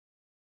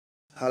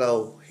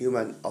Hello,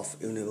 human of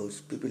universe,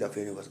 people of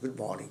universe. Good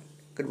morning.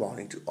 Good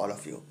morning to all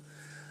of you.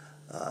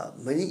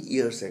 Many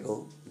years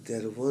ago,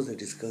 there was a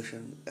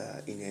discussion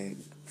in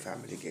a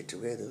family get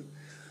together.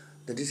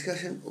 The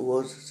discussion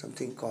was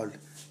something called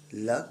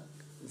luck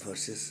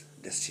versus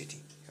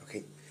destiny.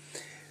 Okay,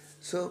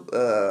 so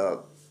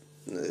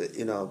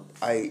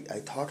I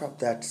thought of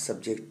that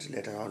subject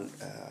later on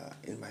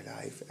in my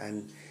life,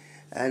 and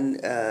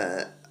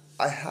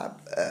I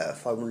have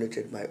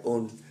formulated my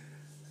own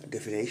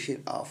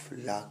definition of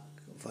luck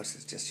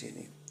versus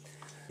destiny.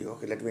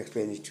 Okay, let me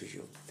explain it to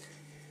you.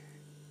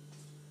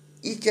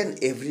 Each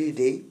and every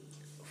day,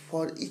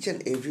 for each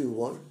and every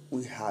word,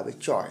 we have a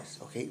choice.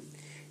 Okay,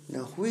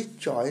 now which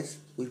choice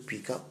we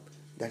pick up,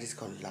 that is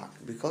called luck,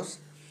 because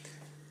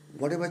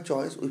whatever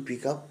choice we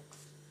pick up,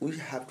 we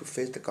have to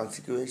face the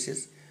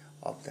consequences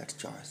of that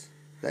choice,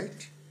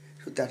 right?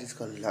 So that is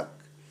called luck.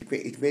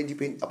 It may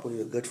depend upon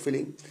your gut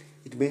feeling.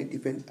 It may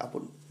depend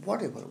upon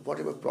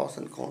whatever pros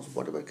and cons,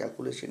 whatever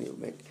calculation you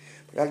make.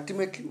 But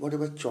ultimately,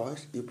 whatever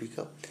choice you pick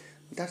up,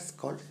 that's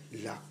called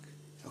luck.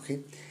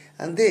 Okay,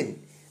 and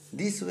then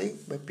this way,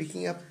 by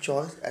picking up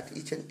choice at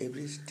each and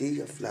every stage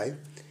of life,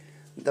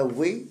 the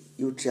way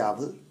you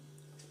travel,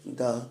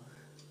 the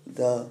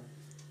the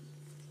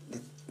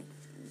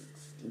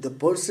the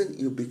person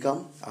you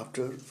become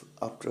after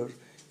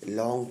a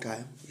long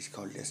time is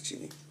called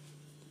destiny.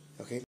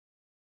 Okay,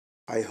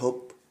 I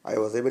hope I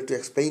was able to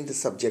explain the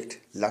subject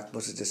luck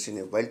versus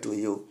destiny well to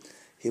you,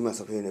 humans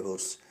of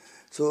universe.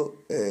 So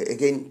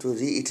again, to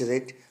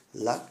reiterate,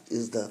 luck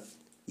is the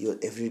your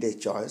everyday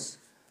choice,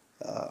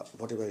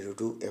 whatever you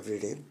do every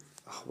day,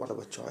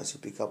 whatever choice you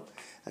pick up,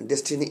 and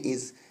destiny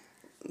is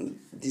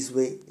this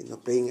way,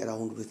 playing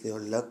around with your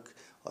luck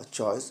or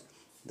choice.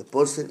 The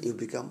person you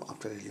become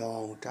after a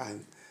long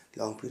time,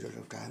 long period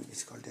of time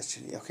is called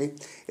destiny. Okay,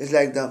 it's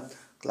like the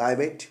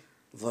climate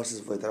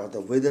versus weather, or the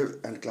weather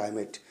and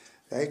climate,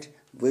 right?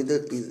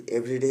 Weather is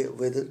everyday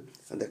weather,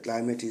 and the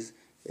climate is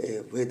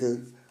a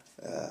weather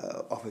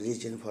of a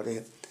region for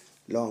a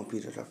long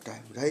period of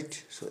time,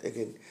 right? So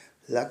again,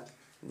 luck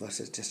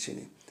versus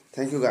destiny.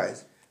 Thank you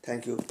guys.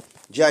 Thank you.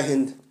 Jai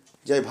Hind,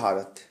 Jai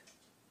Bharat.